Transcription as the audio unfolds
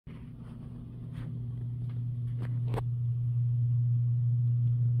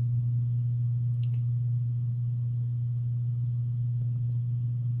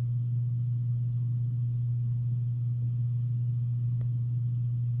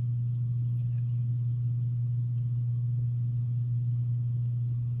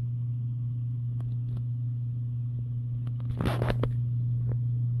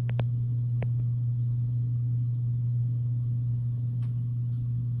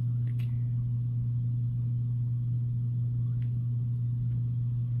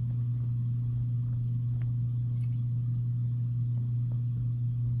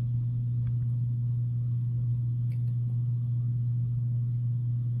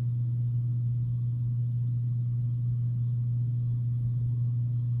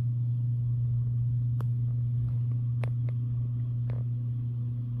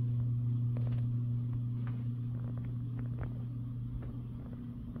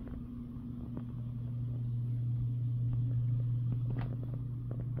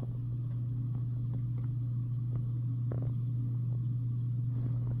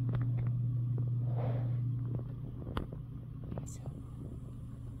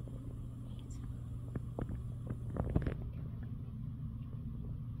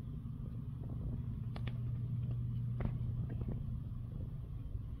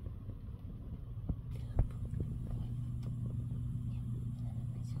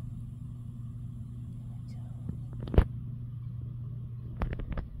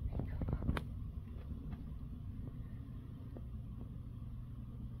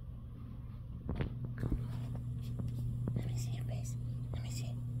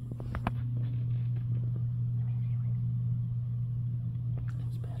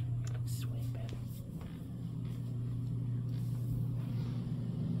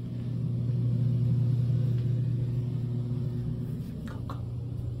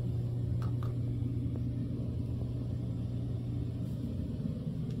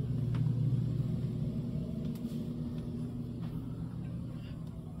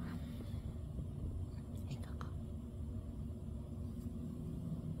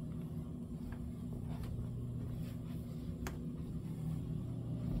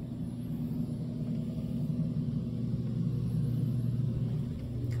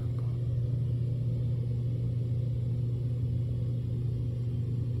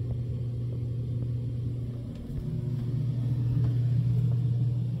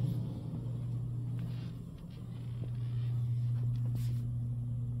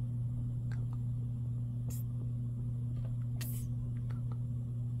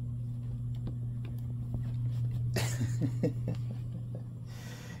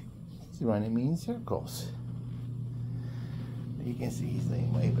He's running me in circles. You can see he's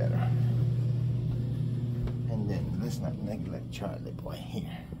laying way better. And then let's not neglect Charlie boy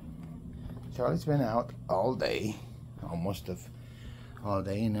here. Charlie's been out all day, almost all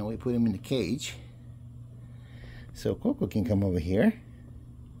day, and now we put him in the cage so Coco can come over here.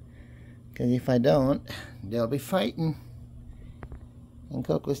 Because if I don't, they'll be fighting. And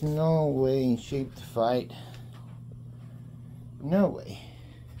Coco's no way in shape to fight. No way.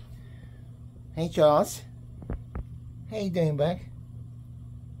 Hey, Charles. How you doing, bud?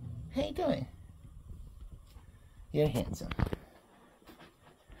 How you doing? You're handsome.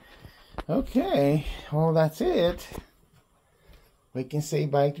 Okay, well, that's it. We can say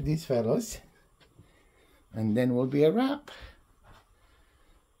bye to these fellows. And then we'll be a wrap.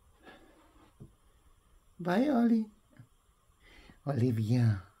 Bye, Ollie.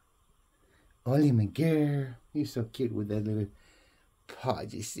 Olivia. Ollie, my girl. You're so cute with that little paw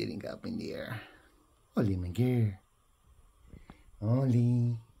just sitting up in the air. Ollie, my girl.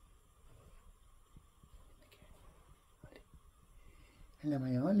 Ollie. Hello,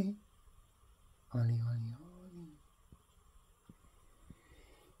 my Ollie. Ollie, Ollie, Ollie.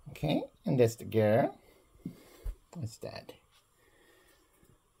 Okay, and that's the girl. What's that?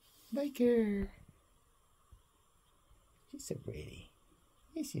 Bye, girl. She's so pretty.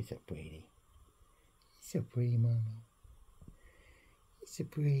 Yes, you're so pretty. You're so pretty, mommy. You're so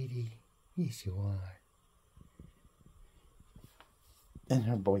pretty. Yes, you are. And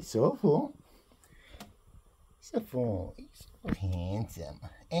her boy's so full. So full. He's so handsome.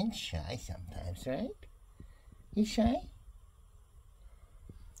 And shy sometimes, right? You shy?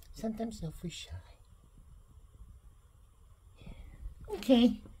 Sometimes no for shy.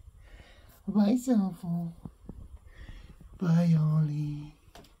 Okay. Bye, Soulful. Bye, Ollie.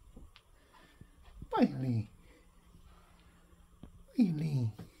 Bye, Ollie. Bye,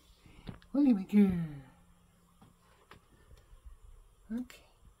 Ollie. Ollie, my girl. Okay,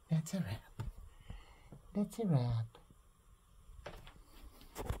 that's a wrap. That's a wrap.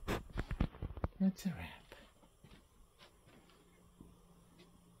 That's a wrap.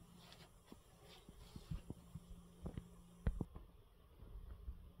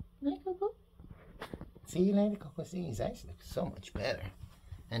 Hey, Coco. See you later, Coco. See, his eyes look so much better.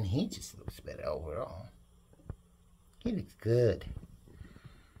 And he just looks better overall. He looks good.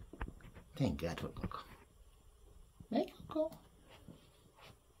 Thank God for Coco. Hey, Coco.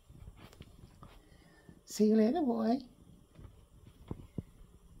 See you later, boy.